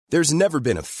There's never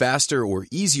been a faster or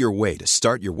easier way to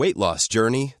start your weight loss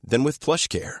journey than with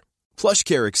PlushCare.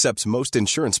 PlushCare accepts most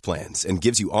insurance plans and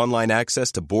gives you online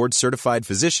access to board-certified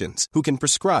physicians who can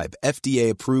prescribe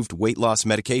FDA-approved weight loss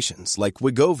medications like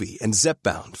Wegovy and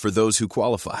Zepbound for those who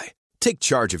qualify. Take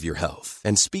charge of your health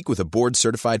and speak with a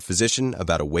board-certified physician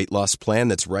about a weight loss plan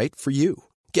that's right for you.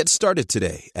 Get started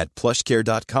today at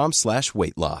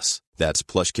plushcare.com/weight loss. That's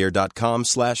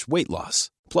plushcare.com/weight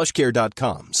loss.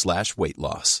 plushcare.com/weight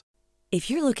loss. If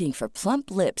you're looking for plump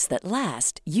lips that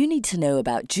last, you need to know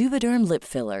about Juvederm lip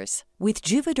fillers. With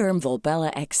Juvederm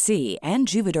Volbella XC and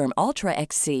Juvederm Ultra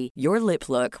XC, your lip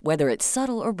look, whether it's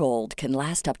subtle or bold, can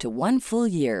last up to 1 full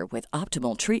year with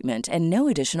optimal treatment and no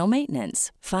additional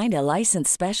maintenance. Find a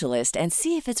licensed specialist and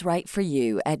see if it's right for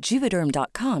you at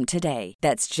Juvederm.com today.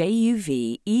 That's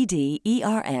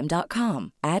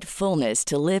JUVEDERM.com. Add fullness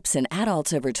to lips in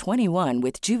adults over 21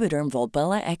 with Juvederm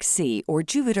Volbella XC or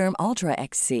Juvederm Ultra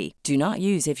XC. Do not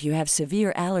use if you have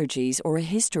severe allergies or a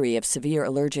history of severe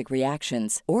allergic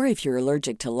reactions, or if you're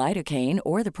allergic to lidocaine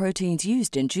or the proteins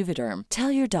used in Juvederm. Tell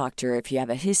your doctor if you have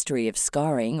a history of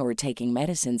scarring or taking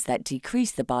medicines that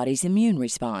decrease the body's immune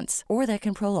response or that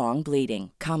can prolong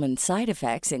bleeding. Common side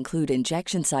effects include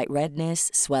injection site redness,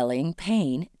 swelling,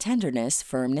 pain, tenderness,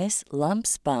 firmness,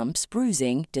 lumps, bumps,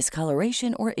 bruising,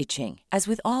 discoloration, or itching. As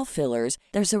with all fillers,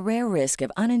 there's a rare risk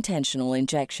of unintentional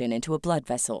injection into a blood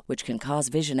vessel, which can cause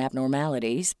vision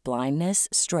abnormalities, blindness,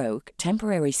 stroke,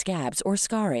 temporary scabs, or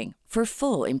scarring. For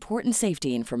full, important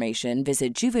safety information,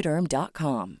 visit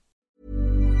Juvederm.com.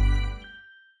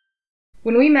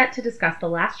 When we met to discuss the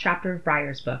last chapter of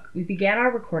Briar's book, we began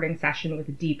our recording session with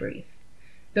a debrief.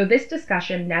 Though this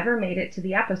discussion never made it to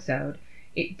the episode,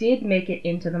 it did make it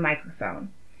into the microphone.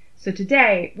 So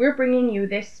today, we're bringing you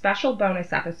this special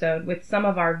bonus episode with some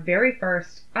of our very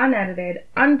first, unedited,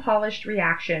 unpolished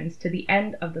reactions to the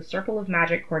end of the Circle of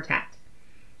Magic Quartet.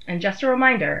 And just a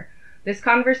reminder, this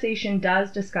conversation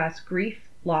does discuss grief,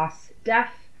 loss,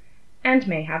 death, and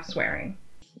may have swearing.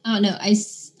 I don't know.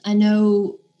 I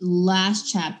know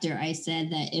last chapter I said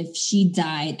that if she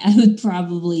died, I would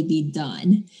probably be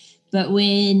done. But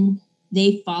when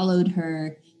they followed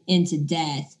her into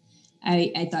death,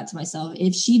 I thought to myself,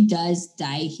 if she does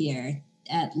die here,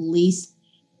 at least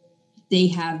they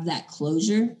have that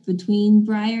closure between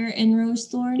Briar and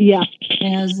Rosethorn. Yeah.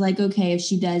 And I was like, okay, if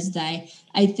she does die,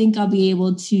 I think I'll be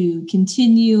able to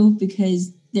continue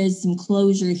because there's some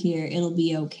closure here. It'll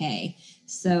be okay.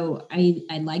 So I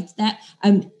liked that.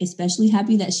 I'm especially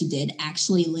happy that she did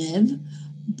actually live,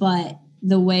 but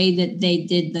the way that they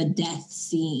did the death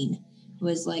scene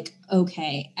was like,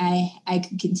 okay, I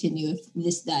could continue if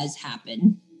this does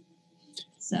happen.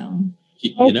 So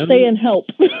I'll stay and help.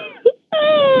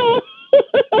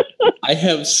 I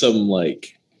have some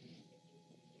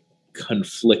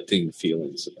conflicting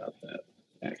feelings about that,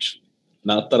 actually.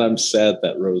 Not that I'm sad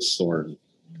that Rosethorn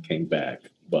came back,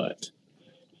 but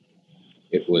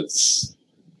it was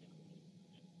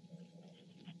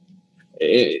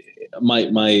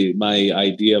my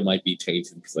idea might be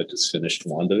tainted because I just finished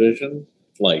WandaVision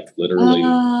literally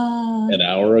an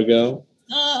hour ago.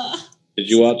 Did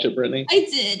you watch it, Brittany? I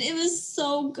did. It was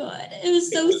so good. It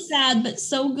was so sad, but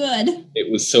so good.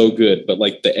 It was so good, but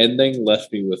the ending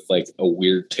left me with a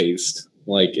weird taste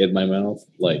in my mouth.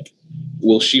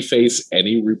 Will she face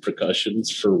any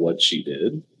repercussions for what she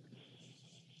did?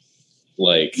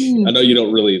 I know you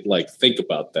don't really think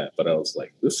about that, but I was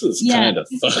like, this is kind of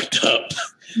fucked up.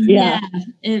 Yeah,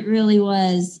 it really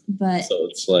was. But so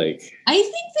it's I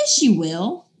think that she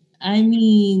will. I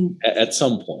mean, at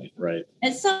some point, right?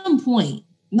 At some point,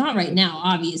 not right now,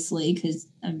 obviously, because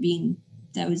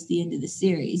that was the end of the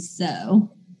series. So,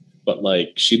 but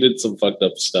she did some fucked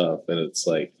up stuff, and it's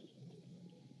I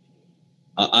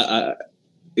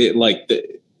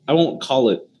won't call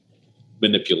it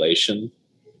manipulation,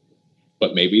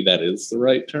 but maybe that is the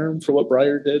right term for what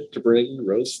Briar did to bring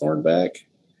Rosethorn back.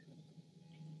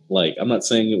 I'm not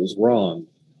saying it was wrong.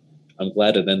 I'm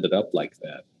glad it ended up like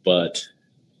that, but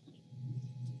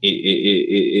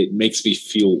it makes me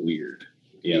feel weird,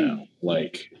 I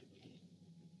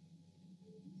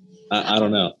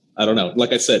don't know.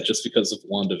 Like I said, just because of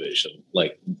WandaVision,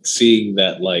 seeing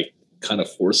that, kind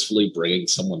of forcefully bringing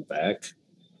someone back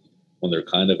when they're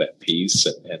kind of at peace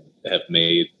and have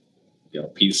made,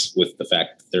 peace with the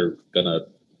fact that they're gonna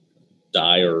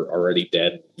die or already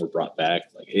dead were brought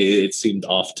back. It seemed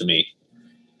off to me.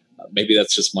 Maybe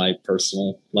that's just my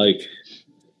personal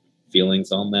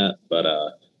feelings on that, but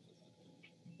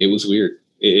it was weird.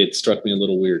 It struck me a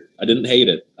little weird. I didn't hate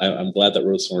it. I'm glad that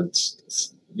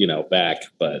Rosethorn's back,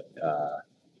 but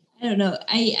I don't know.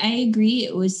 I agree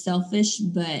it was selfish,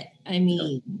 but I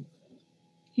mean,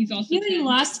 He's also You already 10.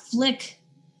 lost Flick.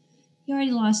 You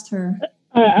already lost her.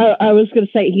 I was going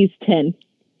to say he's 10.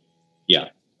 Yeah.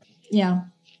 Yeah.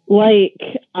 Like,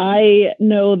 I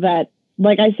know that,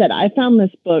 like I said, I found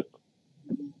this book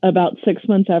about 6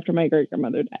 months after my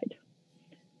great-grandmother died.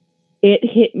 It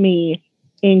hit me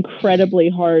incredibly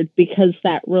hard because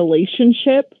that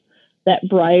relationship that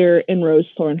Briar and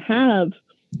Rosethorn have,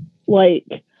 like,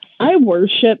 I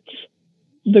worshipped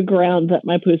the ground that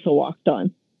my Pusa walked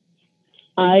on.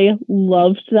 I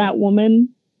loved that woman.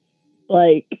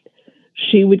 Like,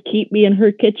 she would keep me in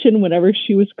her kitchen whenever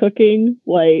she was cooking.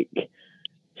 Like,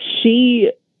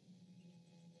 she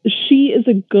is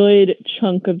a good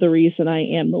chunk of the reason I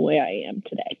am the way I am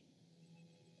today.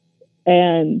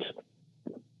 And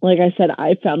like I said,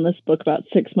 I found this book about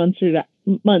 6 months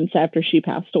after she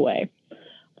passed away.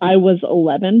 I was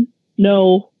 11.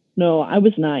 No, I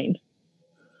was 9.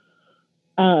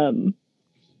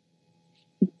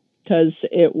 Because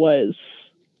it was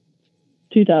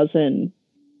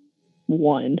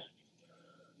 2001.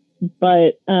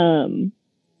 But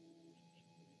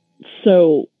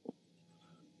so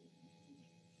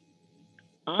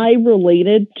I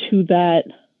related to that.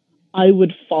 I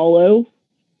would follow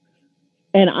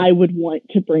and I would want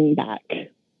to bring back.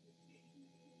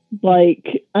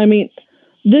 Like, I mean,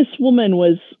 this woman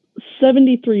was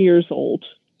 73 years old.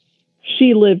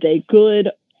 She lived a good,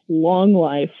 long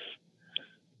life.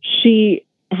 She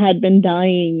had been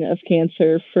dying of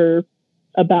cancer for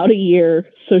about a year,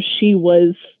 so she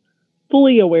was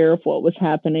fully aware of what was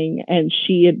happening, and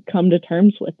she had come to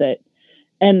terms with it.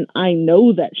 And I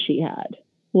know that she had,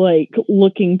 like,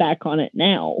 looking back on it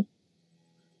now.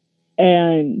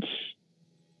 And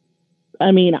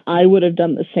I mean, I would have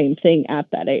done the same thing at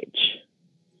that age.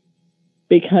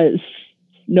 Because,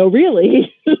 no,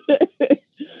 really.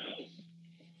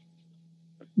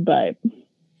 But,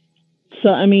 so,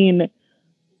 I mean,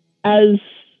 as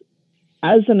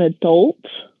an adult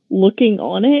looking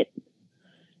on it,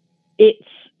 it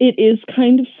is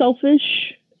kind of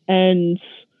selfish and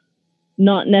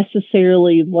not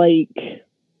necessarily like,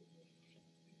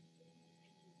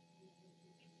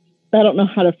 I don't know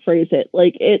how to phrase it.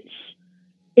 Like, it's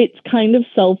kind of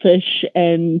selfish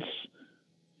and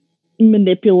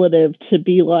manipulative to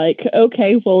be like,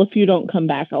 okay, well, if you don't come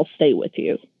back, I'll stay with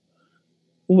you.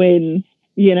 When,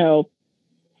 you know,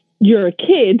 you're a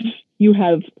kid, you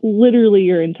have literally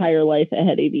your entire life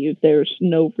ahead of you. There's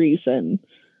no reason.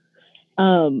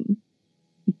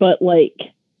 But like,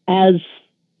 as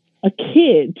a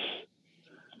kid,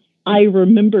 I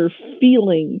remember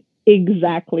feeling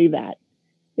exactly that.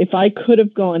 If I could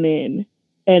have gone in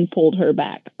and pulled her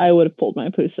back, I would have pulled my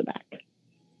Pusa back,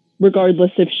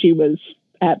 regardless if she was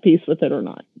at peace with it or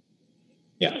not.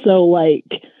 Yeah. So like,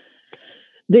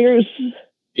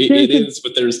 it is,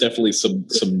 but there's definitely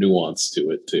some nuance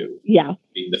to it too. Yeah.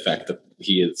 The fact that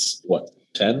he is, what,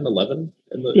 10, 11?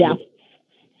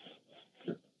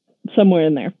 Somewhere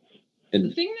in there.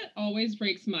 And the thing that always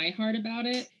breaks my heart about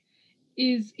it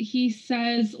is he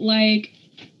says, like,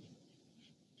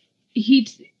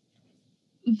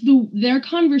 their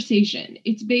conversation,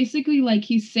 it's basically like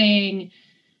he's saying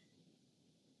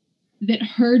that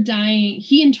her dying,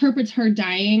 he interprets her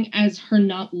dying as her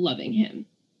not loving him.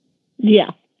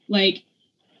 Yeah. Like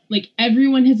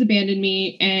everyone has abandoned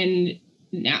me, and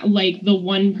now, like, the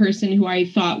one person who I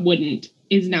thought wouldn't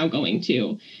is now going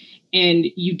to, and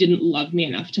you didn't love me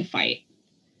enough to fight.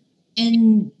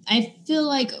 And I feel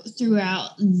like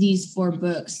throughout these 4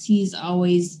 books, he's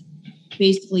always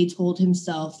basically told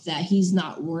himself that he's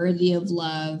not worthy of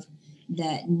love,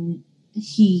 that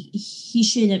he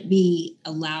shouldn't be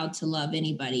allowed to love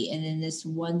anybody. And then this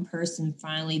one person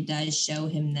finally does show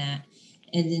him that,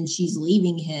 and then she's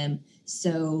leaving him.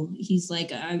 So he's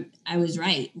like, I was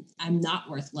right. I'm not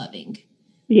worth loving.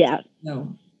 Yeah.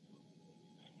 No.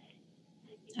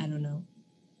 I don't know.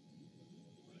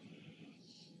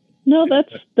 No,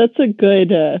 that's a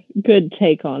good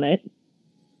take on it,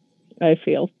 I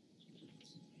feel.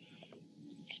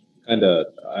 Kind of,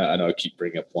 I know I keep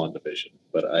bringing up WandaVision,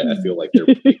 but I feel like they're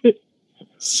pretty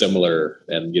similar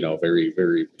and, you know, very,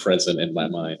 very present in my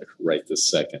mind right this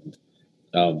second.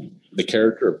 The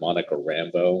character of Monica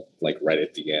Rambeau, like right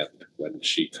at the end, when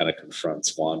she kind of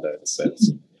confronts Wanda and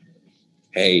says,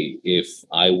 hey, if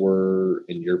I were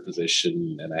in your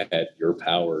position and I had your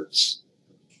powers,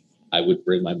 I would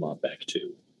bring my mom back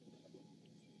too.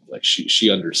 Like, she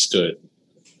understood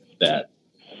that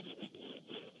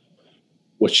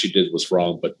what she did was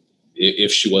wrong, but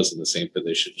if she was in the same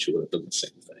position, she would have done the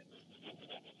same thing.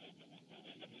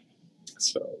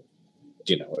 So,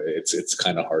 you know, it's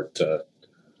kind of hard to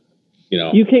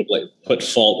you can put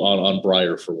fault on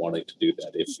Briar for wanting to do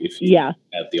that if you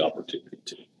had the opportunity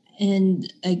to.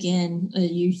 And again,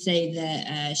 you say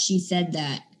that she said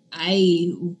that.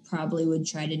 I probably would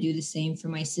try to do the same for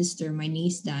my sister, my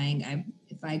niece dying.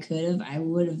 If I could have, I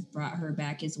would have brought her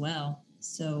back as well.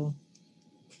 So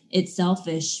it's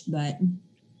selfish, but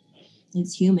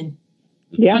it's human.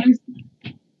 Yeah.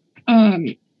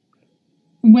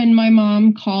 When my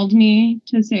mom called me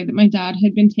to say that my dad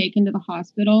had been taken to the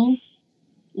hospital,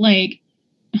 like,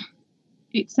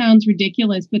 it sounds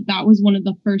ridiculous, but that was one of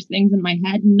the first things in my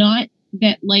head. Not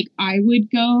that, like, I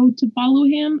would go to follow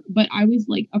him, but I was,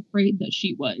 like, afraid that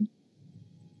she would.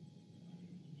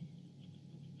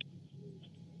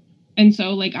 And so,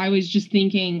 like, I was just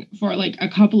thinking for, like, a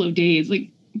couple of days, like,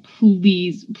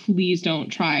 please don't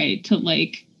try to,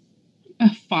 like,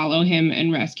 follow him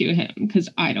and rescue him, because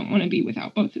I don't want to be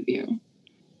without both of you.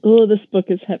 Oh, this book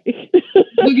is heavy. This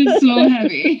book is so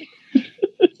heavy.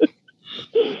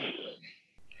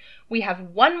 We have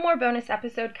one more bonus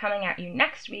episode coming at you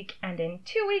next week, and in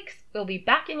 2 weeks, we'll be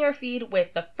back in your feed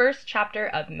with the first chapter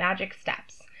of Magic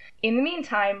Steps. In the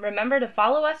meantime, remember to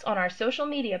follow us on our social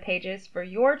media pages for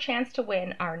your chance to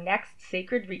win our next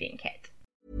Sacred Reading Kit.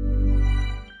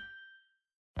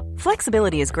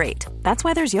 Flexibility is great. That's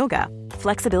why there's yoga.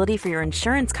 Flexibility for your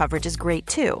insurance coverage is great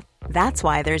too. That's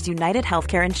why there's United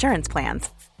Healthcare Insurance Plans.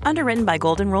 Underwritten by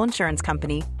Golden Rule Insurance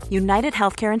Company, United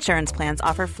Healthcare Insurance Plans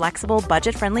offer flexible,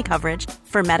 budget-friendly coverage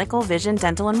for medical, vision,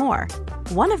 dental, and more.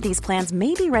 One of these plans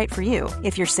may be right for you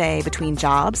if you're, say, between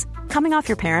jobs, coming off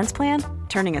your parents' plan,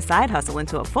 turning a side hustle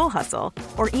into a full hustle,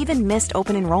 or even missed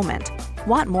open enrollment.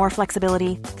 Want more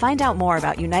flexibility? Find out more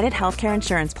about United Healthcare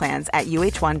Insurance Plans at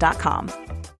uh1.com.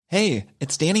 Hey,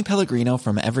 it's Danny Pellegrino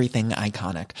from Everything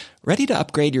Iconic. Ready to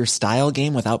upgrade your style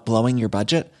game without blowing your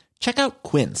budget? Check out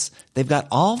Quince. They've got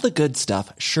all the good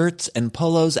stuff, shirts and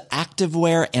polos,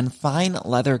 activewear, and fine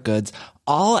leather goods,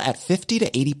 all at 50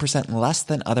 to 80% less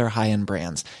than other high-end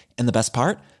brands. And the best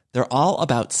part? They're all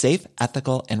about safe,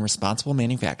 ethical, and responsible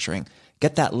manufacturing.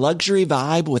 Get that luxury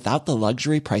vibe without the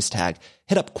luxury price tag.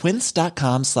 Hit up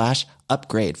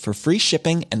quince.com/upgrade for free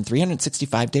shipping and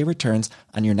 365-day returns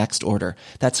on your next order.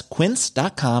 That's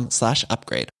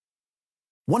quince.com/upgrade.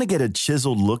 Want to get a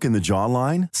chiseled look in the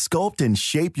jawline? Sculpt and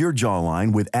shape your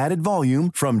jawline with added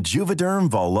volume from Juvederm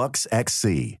Volux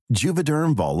XC.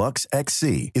 Juvederm Volux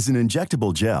XC is an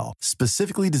injectable gel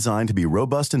specifically designed to be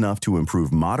robust enough to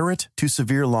improve moderate to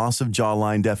severe loss of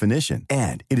jawline definition.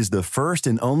 And it is the first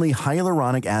and only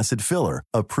hyaluronic acid filler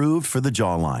approved for the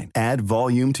jawline. Add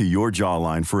volume to your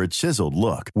jawline for a chiseled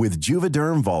look with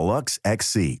Juvederm Volux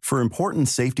XC. For important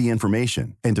safety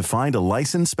information and to find a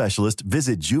licensed specialist,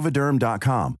 visit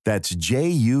Juvederm.com. That's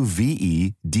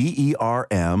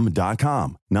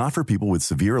Juvederm.com. Not for people with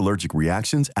severe allergic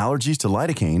reactions, allergies to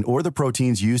lidocaine, or the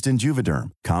proteins used in Juvederm.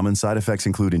 Common side effects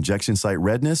include injection site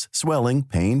redness, swelling,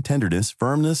 pain, tenderness,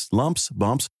 firmness, lumps,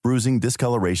 bumps, bruising,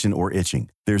 discoloration, or itching.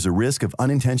 There's a risk of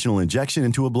unintentional injection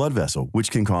into a blood vessel,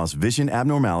 which can cause vision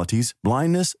abnormalities,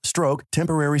 blindness, stroke,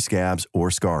 temporary scabs,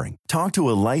 or scarring. Talk to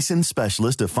a licensed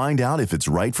specialist to find out if it's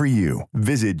right for you.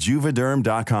 Visit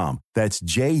Juvederm.com. That's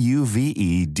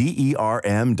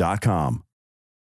Juvederm.com.